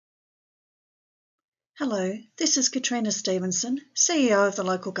Hello, this is Katrina Stevenson, CEO of the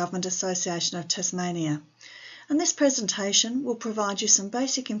Local Government Association of Tasmania, and this presentation will provide you some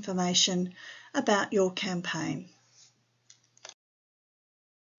basic information about your campaign.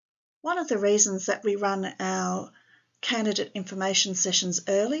 One of the reasons that we run our candidate information sessions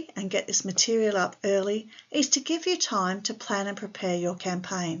early and get this material up early is to give you time to plan and prepare your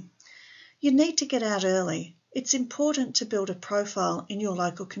campaign. You need to get out early. It's important to build a profile in your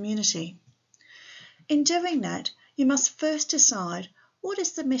local community. In doing that, you must first decide what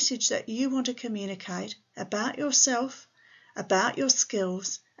is the message that you want to communicate about yourself, about your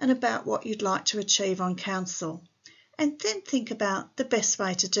skills, and about what you'd like to achieve on council, and then think about the best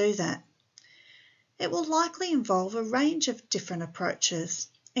way to do that. It will likely involve a range of different approaches,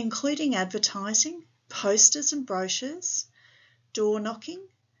 including advertising, posters and brochures, door knocking,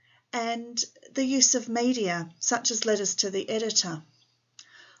 and the use of media, such as letters to the editor.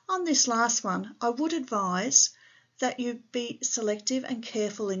 On this last one, I would advise that you be selective and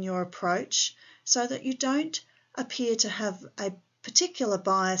careful in your approach so that you don't appear to have a particular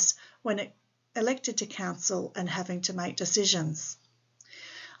bias when elected to council and having to make decisions.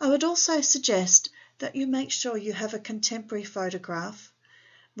 I would also suggest that you make sure you have a contemporary photograph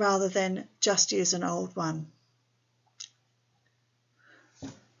rather than just use an old one.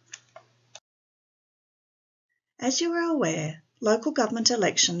 As you are aware, local government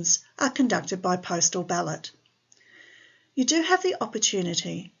elections are conducted by postal ballot. You do have the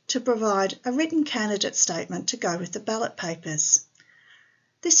opportunity to provide a written candidate statement to go with the ballot papers.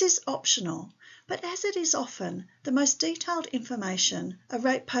 This is optional, but as it is often the most detailed information a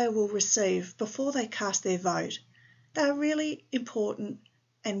ratepayer will receive before they cast their vote, they are really important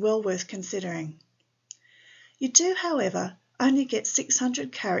and well worth considering. You do, however, only get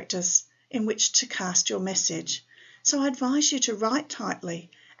 600 characters in which to cast your message, so I advise you to write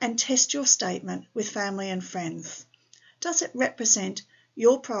tightly and test your statement with family and friends. Does it represent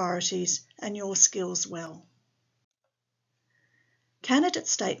your priorities and your skills well? Candidate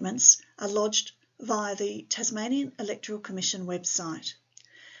statements are lodged via the Tasmanian Electoral Commission website.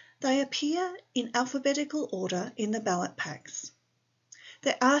 They appear in alphabetical order in the ballot packs.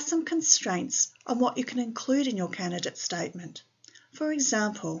 There are some constraints on what you can include in your candidate statement. For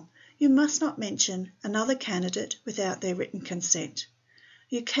example, you must not mention another candidate without their written consent.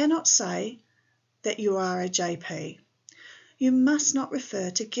 You cannot say that you are a JP. You must not refer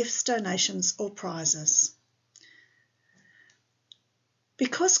to gifts, donations or prizes.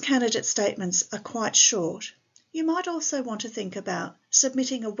 Because candidate statements are quite short, you might also want to think about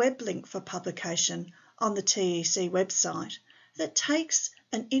submitting a web link for publication on the TEC website that takes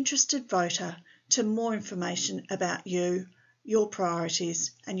an interested voter to more information about you, your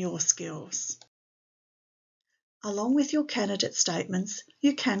priorities and your skills. Along with your candidate statements,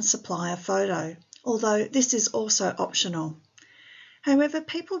 you can supply a photo, although this is also optional. However,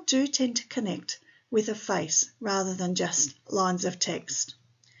 people do tend to connect with a face rather than just lines of text.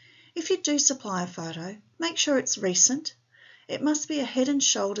 If you do supply a photo, make sure it's recent. It must be a head and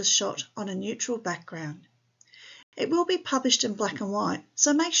shoulders shot on a neutral background. It will be published in black and white,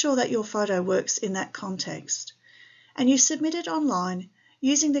 so make sure that your photo works in that context. And you submit it online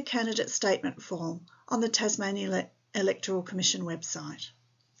using the candidate statement form on the Tasmanian Electoral Commission website.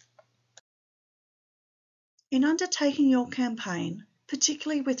 In undertaking your campaign,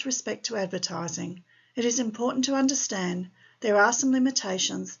 particularly with respect to advertising, it is important to understand there are some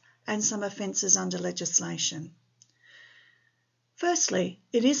limitations and some offences under legislation. Firstly,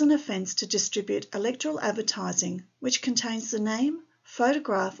 it is an offence to distribute electoral advertising which contains the name,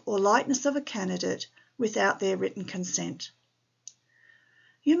 photograph or likeness of a candidate without their written consent.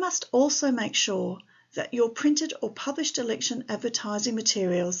 You must also make sure that your printed or published election advertising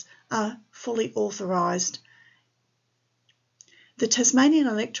materials are fully authorised. The Tasmanian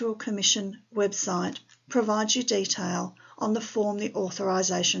Electoral Commission website provides you detail on the form the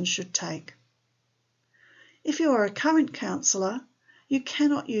authorisation should take. If you are a current councillor, you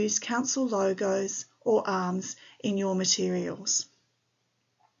cannot use council logos or arms in your materials.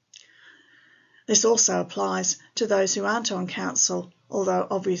 This also applies to those who aren't on council, although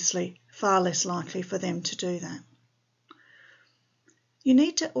obviously far less likely for them to do that. You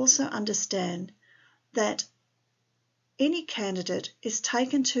need to also understand that any candidate is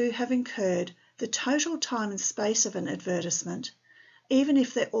taken to have incurred the total time and space of an advertisement, even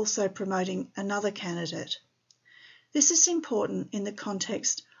if they're also promoting another candidate. This is important in the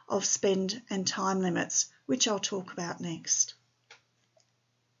context of spend and time limits, which I'll talk about next.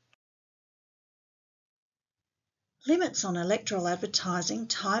 Limits on electoral advertising,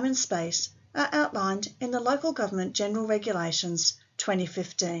 time and space are outlined in the Local Government General Regulations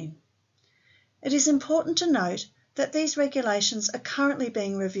 2015. It is important to note that these regulations are currently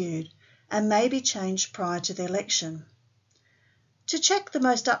being reviewed and may be changed prior to the election. To check the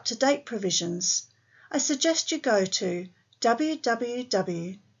most up-to-date provisions, I suggest you go to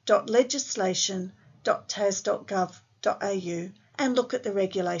www.legislation.tas.gov.au and look at the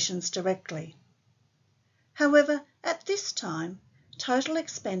regulations directly. However, at this time, total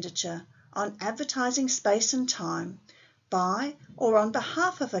expenditure on advertising space and time by or on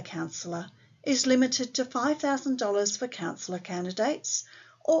behalf of a councillor is limited to $5,000 for councillor candidates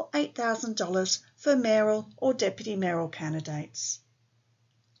or $8,000 for mayoral or deputy mayoral candidates.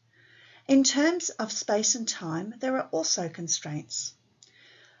 In terms of space and time, there are also constraints.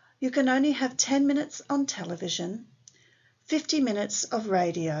 You can only have 10 minutes on television, 50 minutes of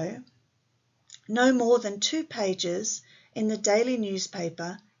radio, no more than 2 pages in the daily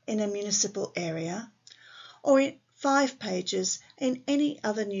newspaper in a municipal area, or 5 pages in any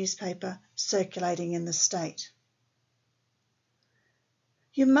other newspaper circulating in the state.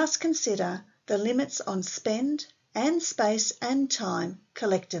 You must consider the limits on spend and space and time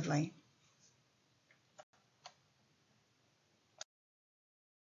collectively.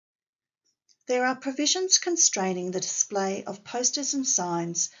 There are provisions constraining the display of posters and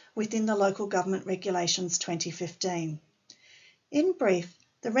signs within the Local Government Regulations 2015. In brief,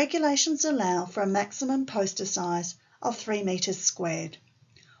 the regulations allow for a maximum poster size of 3 metres squared,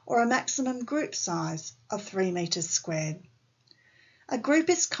 or a maximum group size of 3 metres squared. A group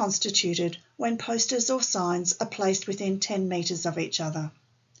is constituted when posters or signs are placed within 10 metres of each other.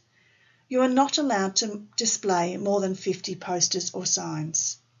 You are not allowed to display more than 50 posters or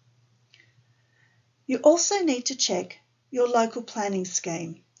signs. You also need to check your local planning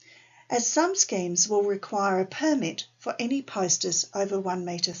scheme, as some schemes will require a permit for any posters over 1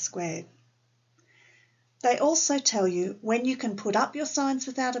 metre squared. They also tell you when you can put up your signs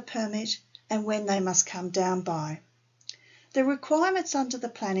without a permit and when they must come down by. The requirements under the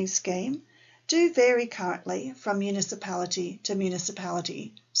planning scheme do vary currently from municipality to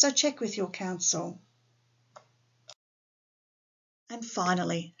municipality, so check with your council. And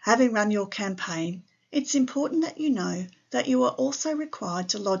finally, having run your campaign, it's important that you know that you are also required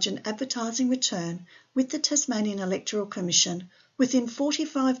to lodge an advertising return with the Tasmanian Electoral Commission within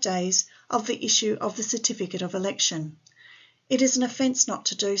 45 days of the issue of the Certificate of Election. It is an offence not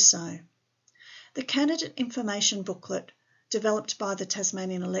to do so. The Candidate Information Booklet developed by the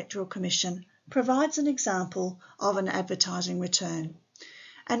Tasmanian Electoral Commission provides an example of an advertising return,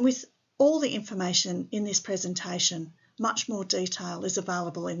 and with all the information in this presentation, much more detail is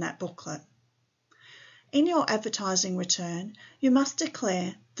available in that booklet. In your advertising return, you must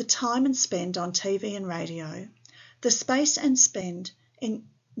declare the time and spend on TV and radio, the space and spend in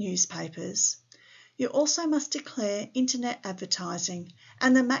newspapers. You also must declare internet advertising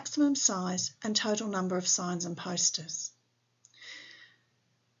and the maximum size and total number of signs and posters.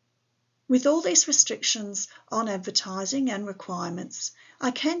 With all these restrictions on advertising and requirements,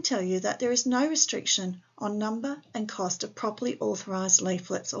 I can tell you that there is no restriction on number and cost of properly authorised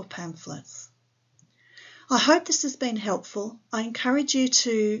leaflets or pamphlets. I hope this has been helpful. I encourage you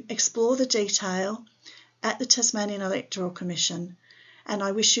to explore the detail at the Tasmanian Electoral Commission, and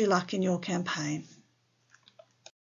I wish you luck in your campaign.